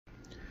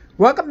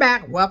Welcome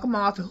back. Welcome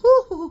all to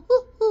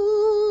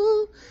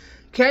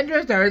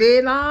Kendra's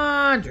Dirty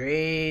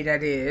Laundry.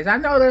 That is. I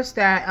noticed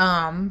that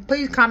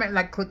please comment,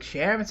 like, click,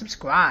 share, and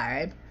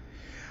subscribe.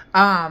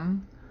 I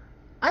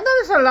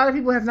noticed a lot of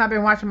people have not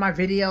been watching my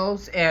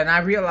videos, and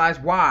I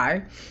realized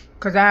why.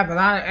 Because I have a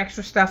lot of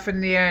extra stuff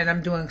in there, and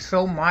I'm doing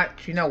so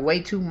much, you know, way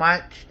too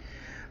much.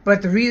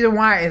 But the reason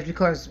why is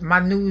because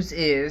my news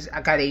is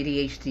I got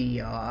ADHD,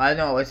 y'all. I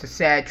know it's a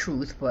sad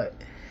truth, but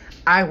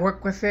I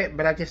work with it,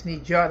 but I just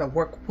need y'all to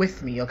work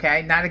with me,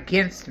 okay? Not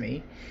against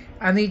me.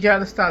 I need y'all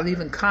to start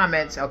leaving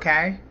comments,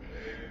 okay?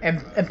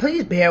 And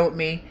please bear with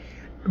me.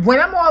 When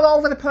I'm all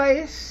over the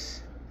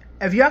place,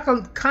 if y'all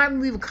can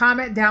kindly leave a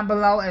comment down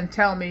below and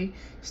tell me,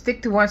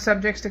 stick to one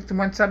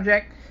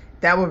subject,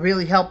 that would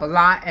really help a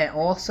lot. And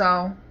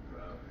also,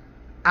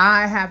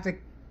 I have to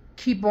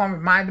keep on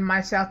reminding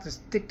myself to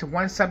stick to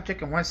one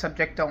subject and one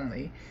subject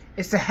only.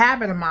 It's a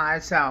habit of mine,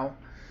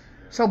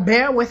 so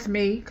bear with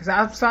me, because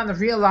I'm starting to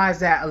realize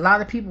that a lot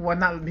of people are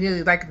not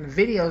really liking the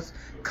videos,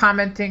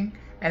 commenting,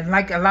 and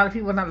like a lot of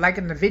people are not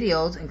liking the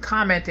videos and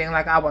commenting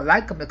like I would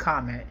like them to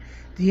comment.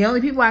 The only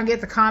people I get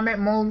to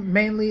comment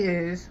mainly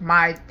is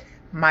my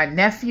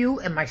nephew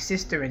and my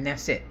sister, and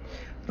that's it.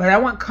 But I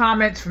want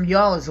comments from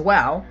y'all as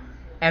well.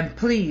 And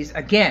please,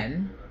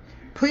 again,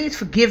 please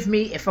forgive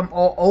me if I'm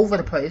all over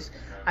the place.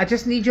 I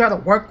just need y'all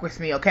to work with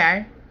me,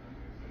 okay?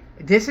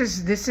 This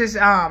is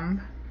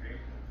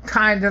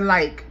kind of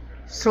like,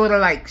 sort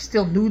of like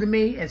still new to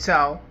me, and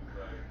so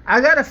I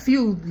got a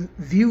few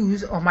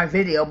views on my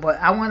video, but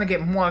I want to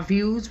get more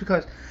views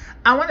because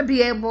I want to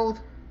be able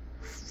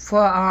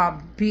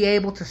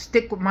to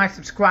stick with my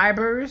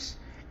subscribers,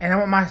 and I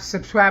want my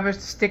subscribers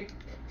to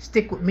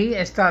stick with me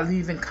and start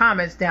leaving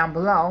comments down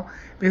below,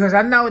 because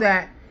I know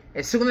that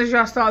as soon as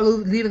y'all start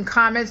leaving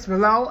comments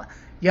below,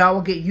 y'all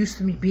will get used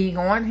to me being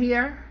on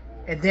here,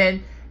 and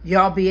then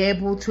y'all be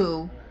able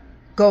to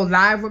go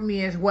live with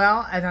me as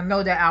well, and I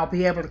know that I'll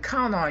be able to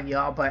count on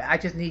y'all, but I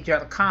just need y'all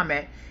to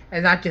comment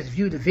and not just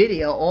view the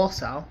video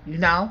also, you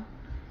know?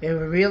 It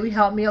would really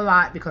help me a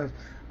lot, because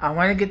I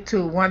want to get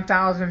to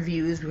 1,000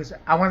 views, because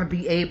I want to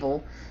be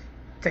able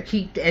to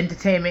keep the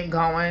entertainment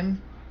going,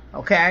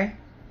 okay?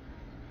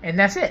 And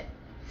that's it.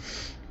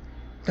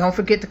 Don't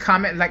forget to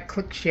comment, like,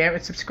 click, share,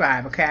 and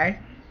subscribe, okay?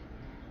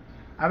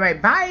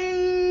 Alright,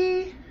 bye!